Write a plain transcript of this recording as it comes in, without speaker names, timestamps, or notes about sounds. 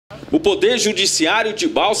O Poder Judiciário de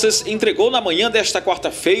Balsas entregou na manhã desta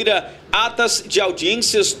quarta-feira atas de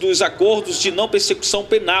audiências dos acordos de não persecução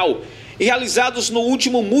penal, realizados no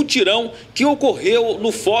último mutirão que ocorreu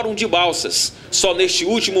no Fórum de Balsas. Só neste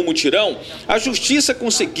último mutirão, a Justiça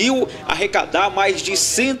conseguiu arrecadar mais de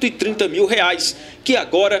R$130 mil, que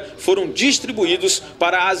agora foram distribuídos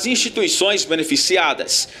para as instituições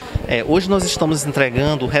beneficiadas. Hoje nós estamos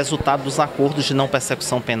entregando o resultado dos acordos de não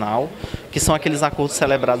persecução penal, que são aqueles acordos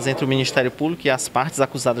celebrados entre o Ministério Público e as partes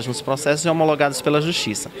acusadas nos processos e homologados pela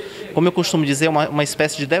Justiça. Como eu costumo dizer, uma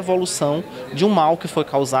espécie de devolução de um mal que foi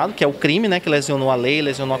causado, que é o crime, que lesionou a lei,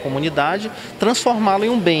 lesionou a comunidade, transformá-lo em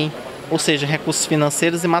um bem, ou seja, recursos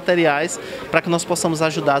financeiros e materiais, para que nós possamos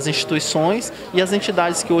ajudar as instituições e as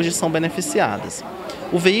entidades que hoje são beneficiadas.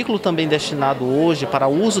 O veículo também destinado hoje para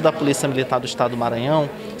o uso da Polícia Militar do Estado do Maranhão,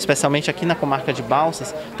 especialmente aqui na comarca de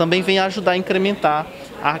Balsas, também vem ajudar a incrementar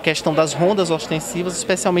a questão das rondas ostensivas,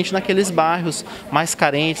 especialmente naqueles bairros mais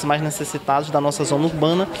carentes, mais necessitados da nossa zona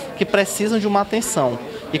urbana, que precisam de uma atenção.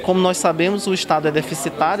 E como nós sabemos, o Estado é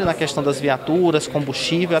deficitário na questão das viaturas,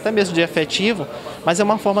 combustível, até mesmo de efetivo, mas é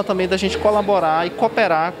uma forma também da gente colaborar e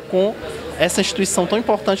cooperar com essa instituição tão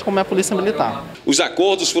importante como é a Polícia Militar. Os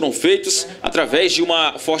acordos foram feitos através de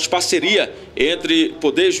uma forte parceria entre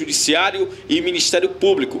Poder Judiciário e Ministério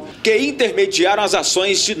Público, que intermediaram as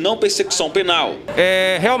ações de não persecução penal.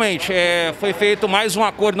 Realmente, foi feito mais um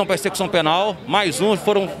acordo de não persecução penal, mais um,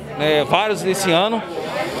 foram vários esse ano.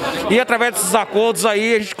 E através desses acordos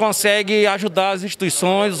aí a gente consegue ajudar as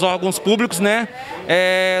instituições, os órgãos públicos,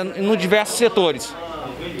 nos diversos setores.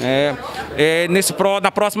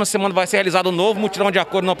 Na próxima semana vai ser realizado um novo mutirão de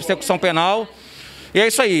acordo na persecução penal. E é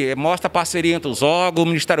isso aí, mostra a parceria entre os órgãos, o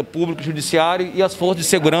Ministério Público, o Judiciário e as forças de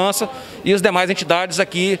segurança e as demais entidades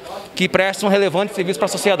aqui que prestam relevante serviço para a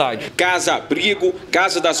sociedade. Casa Abrigo,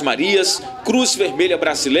 Casa das Marias, Cruz Vermelha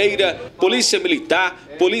Brasileira, Polícia Militar,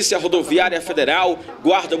 Polícia Rodoviária Federal,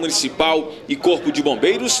 Guarda Municipal e Corpo de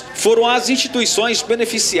Bombeiros foram as instituições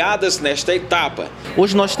beneficiadas nesta etapa.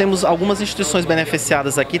 Hoje nós temos algumas instituições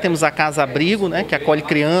beneficiadas aqui, temos a Casa Abrigo, que acolhe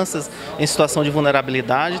crianças em situação de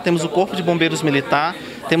vulnerabilidade, temos o Corpo de Bombeiros Militar,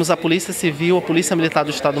 temos a Polícia Civil, a Polícia Militar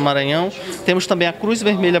do Estado do Maranhão, temos também a Cruz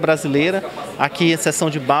Vermelha Brasileira, aqui em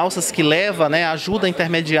seção de Balsas, que leva, ajuda a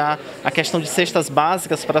intermediar a questão de cestas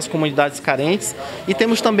básicas para as comunidades carentes, e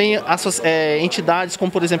temos também entidades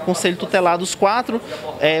como, por exemplo, o Conselho Tutelar dos 4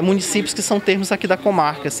 municípios que são termos aqui da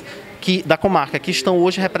comarca, que estão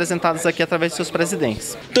hoje representados aqui através de seus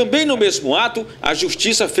presidentes. Também no mesmo ato, a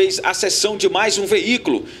Justiça fez a cessão de mais um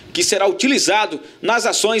veículo, que será utilizado nas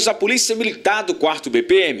ações da Polícia Militar do 4º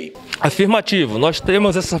BPM. Afirmativo, nós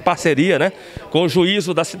temos essa parceria com o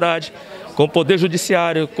juízo da cidade, com o Poder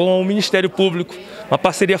Judiciário, com o Ministério Público, uma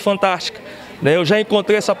parceria fantástica. Eu já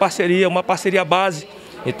encontrei essa parceria, uma parceria base,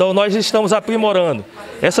 então nós estamos aprimorando.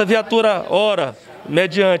 Essa viatura,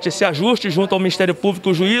 mediante esse ajuste junto ao Ministério Público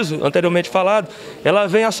e o juízo, anteriormente falado, ela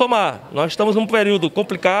vem a somar. Nós estamos num período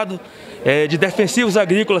complicado de defensivos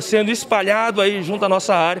agrícolas sendo espalhado aí junto à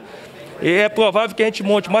nossa área. E é provável que a gente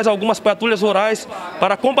monte mais algumas patrulhas rurais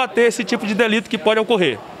para combater esse tipo de delito que pode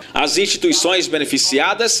ocorrer. As instituições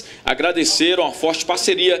beneficiadas agradeceram a forte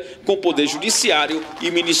parceria com o Poder Judiciário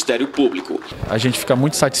e Ministério Público. A gente fica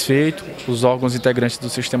muito satisfeito, os órgãos integrantes do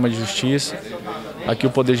sistema de justiça, aqui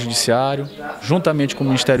o Poder Judiciário, juntamente com o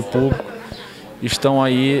Ministério Público, estão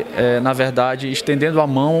aí, na verdade, estendendo a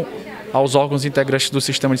mão aos órgãos integrantes do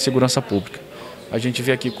sistema de segurança pública. A gente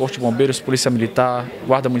vê aqui Corpo de Bombeiros, Polícia Militar,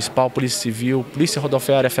 Guarda Municipal, Polícia Civil, Polícia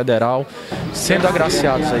Rodoviária Federal, sendo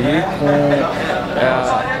agraciados aí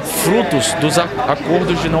com frutos dos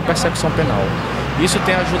acordos de não persecução penal. Isso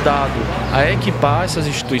tem ajudado a equipar essas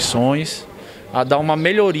instituições, a dar uma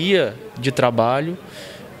melhoria de trabalho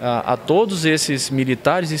a todos esses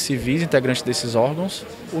militares e civis integrantes desses órgãos,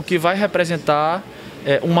 o que vai representar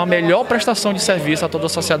uma melhor prestação de serviço a toda a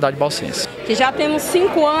sociedade balsense. Que já temos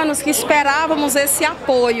 5 anos que esperávamos esse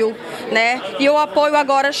apoio, E o apoio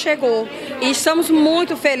agora chegou. E estamos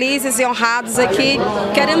muito felizes e honrados aqui.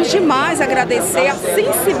 Queremos demais agradecer a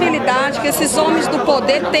sensibilidade que esses homens do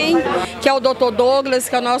poder têm, que é o Dr. Douglas,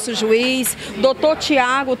 que é o nosso juiz, Dr.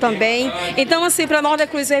 Tiago também. Então, assim, para nós da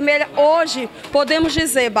Cruz Vermelha, hoje podemos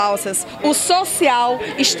dizer, Balsas, o social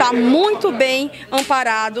está muito bem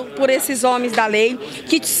amparado por esses homens da lei,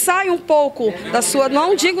 que sai um pouco da sua,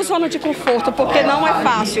 não digo zona de conforto, porque não é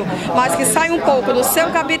fácil, mas que sai um pouco do seu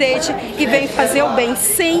gabinete e vem fazer o bem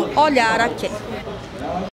sem olhar a quem.